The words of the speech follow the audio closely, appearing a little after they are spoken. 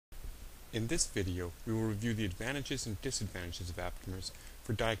In this video, we will review the advantages and disadvantages of aptamers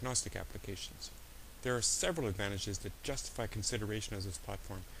for diagnostic applications. There are several advantages that justify consideration of this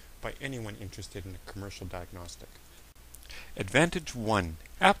platform by anyone interested in a commercial diagnostic. Advantage 1.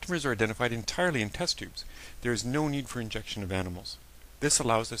 Aptamers are identified entirely in test tubes. There is no need for injection of animals. This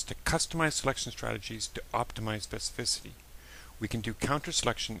allows us to customize selection strategies to optimize specificity. We can do counter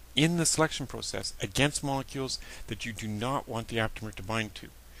selection in the selection process against molecules that you do not want the aptamer to bind to.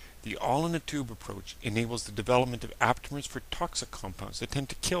 The all-in-a-tube approach enables the development of aptamers for toxic compounds that tend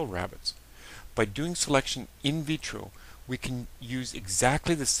to kill rabbits. By doing selection in vitro, we can use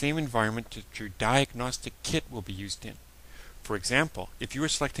exactly the same environment that your diagnostic kit will be used in. For example, if you are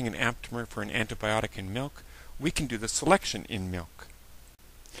selecting an aptamer for an antibiotic in milk, we can do the selection in milk.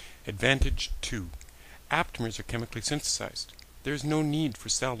 Advantage 2. Aptamers are chemically synthesized. There is no need for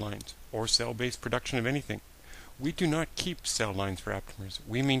cell lines or cell-based production of anything. We do not keep cell lines for aptamers.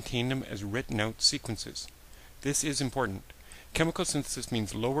 We maintain them as written out sequences. This is important. Chemical synthesis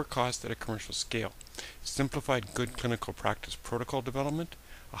means lower cost at a commercial scale, simplified good clinical practice protocol development,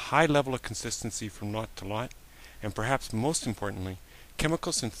 a high level of consistency from lot to lot, and perhaps most importantly,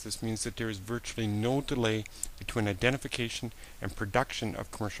 chemical synthesis means that there is virtually no delay between identification and production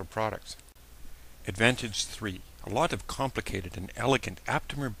of commercial products. Advantage 3. A lot of complicated and elegant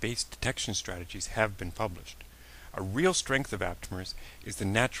aptamer-based detection strategies have been published. A real strength of aptamers is the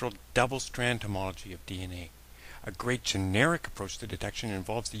natural double-strand homology of DNA. A great generic approach to detection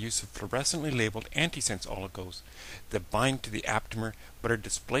involves the use of fluorescently labeled antisense oligos that bind to the aptamer but are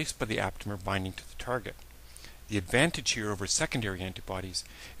displaced by the aptamer binding to the target. The advantage here over secondary antibodies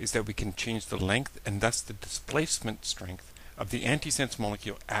is that we can change the length and thus the displacement strength of the antisense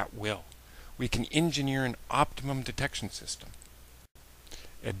molecule at will. We can engineer an optimum detection system.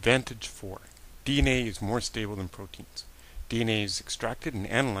 Advantage 4. DNA is more stable than proteins. DNA is extracted and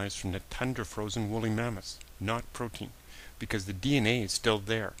analyzed from the tundra-frozen woolly mammoths, not protein, because the DNA is still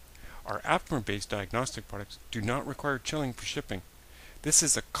there. Our aptamer-based diagnostic products do not require chilling for shipping. This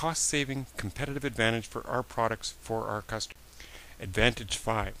is a cost-saving, competitive advantage for our products for our customers. Advantage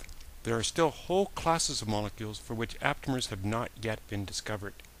 5. There are still whole classes of molecules for which aptamers have not yet been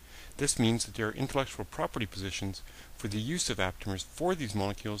discovered. This means that there are intellectual property positions for the use of aptamers for these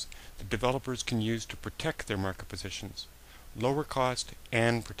molecules that developers can use to protect their market positions, lower cost,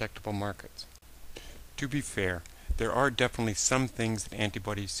 and protectable markets. To be fair, there are definitely some things that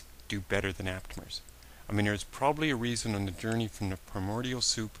antibodies do better than aptamers. I mean, there's probably a reason on the journey from the primordial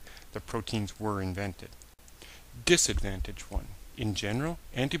soup that proteins were invented. Disadvantage 1. In general,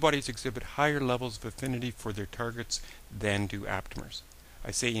 antibodies exhibit higher levels of affinity for their targets than do aptamers. I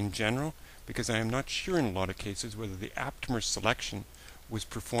say in general because I am not sure in a lot of cases whether the aptamer selection was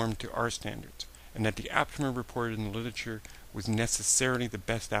performed to our standards, and that the aptamer reported in the literature was necessarily the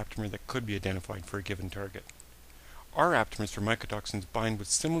best aptamer that could be identified for a given target. Our aptamers for mycotoxins bind with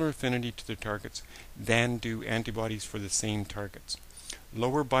similar affinity to their targets than do antibodies for the same targets.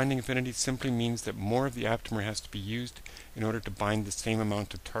 Lower binding affinity simply means that more of the aptamer has to be used in order to bind the same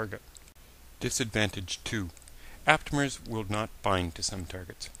amount of target. Disadvantage 2. Aptamers will not bind to some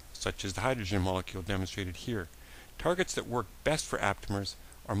targets, such as the hydrogen molecule demonstrated here. Targets that work best for aptamers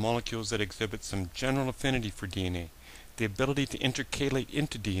are molecules that exhibit some general affinity for DNA. The ability to intercalate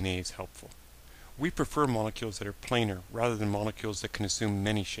into DNA is helpful. We prefer molecules that are planar rather than molecules that can assume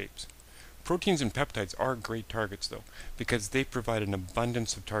many shapes. Proteins and peptides are great targets, though, because they provide an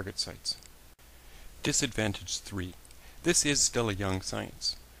abundance of target sites. Disadvantage 3. This is still a young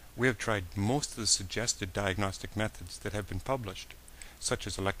science. We have tried most of the suggested diagnostic methods that have been published, such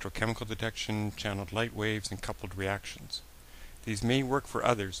as electrochemical detection, channeled light waves, and coupled reactions. These may work for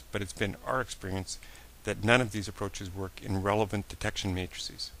others, but it's been our experience that none of these approaches work in relevant detection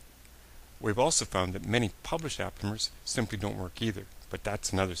matrices. We've also found that many published aptamers simply don't work either, but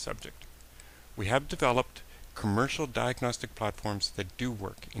that's another subject. We have developed commercial diagnostic platforms that do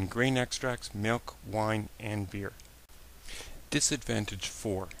work in grain extracts, milk, wine, and beer. Disadvantage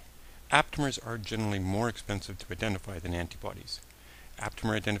 4. Aptamers are generally more expensive to identify than antibodies.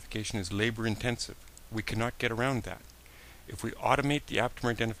 Aptamer identification is labor-intensive. We cannot get around that. If we automate the aptamer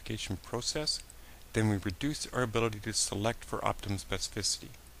identification process, then we reduce our ability to select for optimum specificity.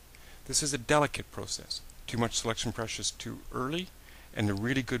 This is a delicate process. Too much selection pressure is too early, and the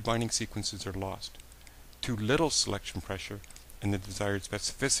really good binding sequences are lost. Too little selection pressure, and the desired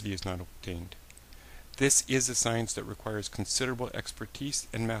specificity is not obtained. This is a science that requires considerable expertise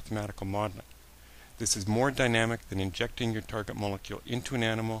and mathematical modeling. This is more dynamic than injecting your target molecule into an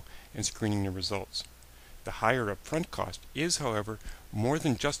animal and screening the results. The higher upfront cost is, however, more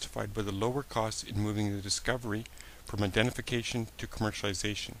than justified by the lower costs in moving the discovery from identification to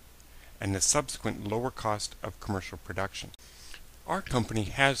commercialization. and the subsequent lower cost of commercial production. Our company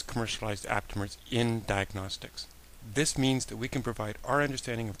has commercialized aptamers in diagnostics. This means that we can provide our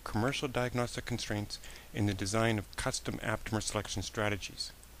understanding of commercial diagnostic constraints in the design of custom aptamer selection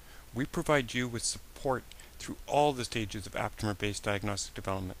strategies. We provide you with support through all the stages of aptamer-based diagnostic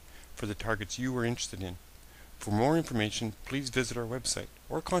development for the targets you are interested in. For more information, please visit our website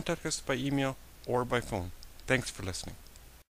or contact us by email or by phone. Thanks for listening.